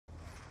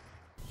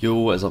Yo,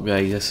 what is up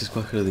guys, this is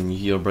QwiKeRTHaNu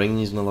here, bringing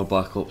you another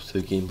Black Ops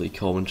 2 gameplay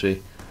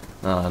commentary.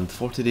 And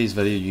for today's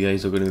video you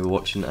guys are going to be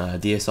watching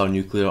DSR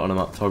NUCLEAR on a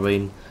map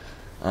Turbine.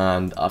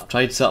 And I've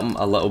tried something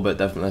a little bit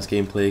different in this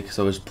gameplay, because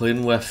I was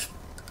playing with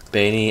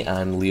Benny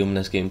and Liam in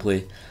this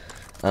gameplay.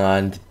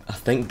 And I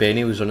think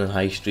Benny was running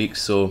high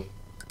streaks, so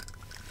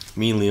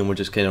me and Liam were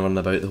just kind of running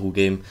about the whole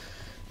game,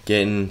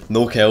 getting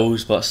no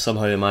kills, but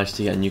somehow I managed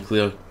to get a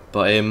nuclear.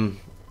 But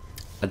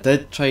I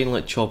did try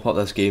and chop up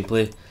this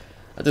gameplay.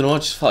 I don't know, I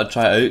just thought I'd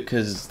try it out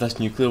because this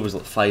nuclear was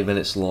like 5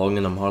 minutes long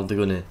and I'm hardly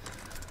going to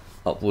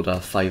upload a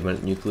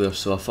 5-minute nuclear,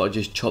 so I thought I'd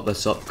just chop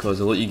this up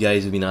because a lot of you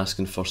guys have been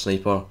asking for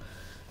sniper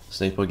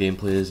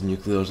gameplays,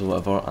 nuclears or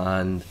whatever,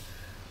 and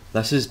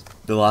this is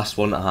the last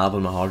one I have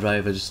on my hard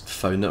drive. I just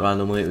found it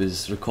randomly. It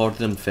was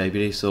recorded in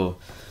February, so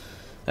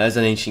it is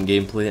an ancient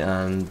gameplay,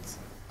 and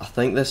I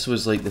think this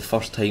was like the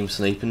first time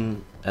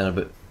sniping in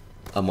about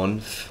a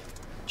month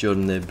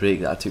during the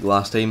break that I took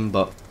last time.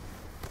 But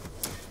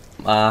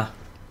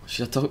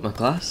should I talk my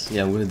class?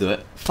 Yeah, I'm going to do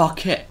it.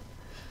 Fuck it!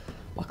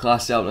 My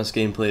class setup in this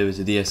gameplay was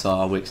the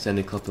DSR with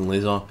extended clip and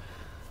laser.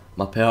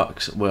 My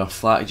perks were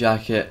flak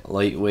jacket,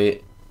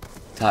 lightweight,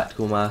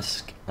 tactical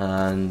mask,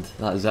 and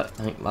that is it.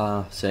 I think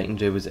my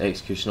secondary was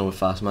executioner with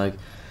fast mag.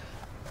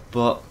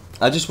 But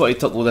I just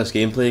wanted to upload this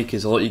gameplay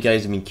because a lot of you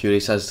guys have been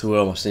curious as to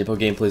where my sniper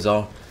gameplays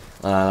are.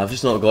 And I've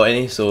just not got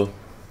any, so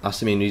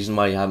that's the main reason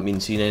why you haven't been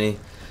seeing any.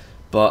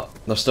 But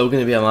they're still going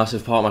to be a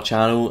massive part of my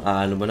channel,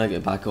 and when I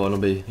get back on I'll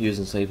be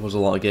using snipers a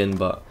lot again.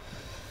 But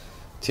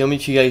tell me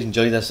if you guys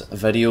enjoyed this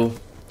video,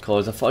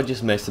 because I thought I'd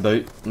just mess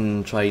about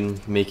and try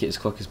and make it as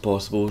quick as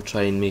possible,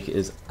 try and make it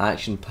as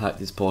action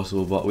packed as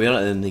possible. But we're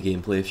not in the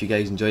gameplay. If you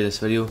guys enjoyed this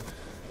video,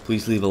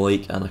 please leave a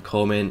like and a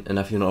comment, and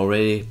if you're not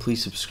already,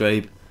 please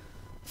subscribe.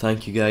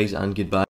 Thank you guys and goodbye.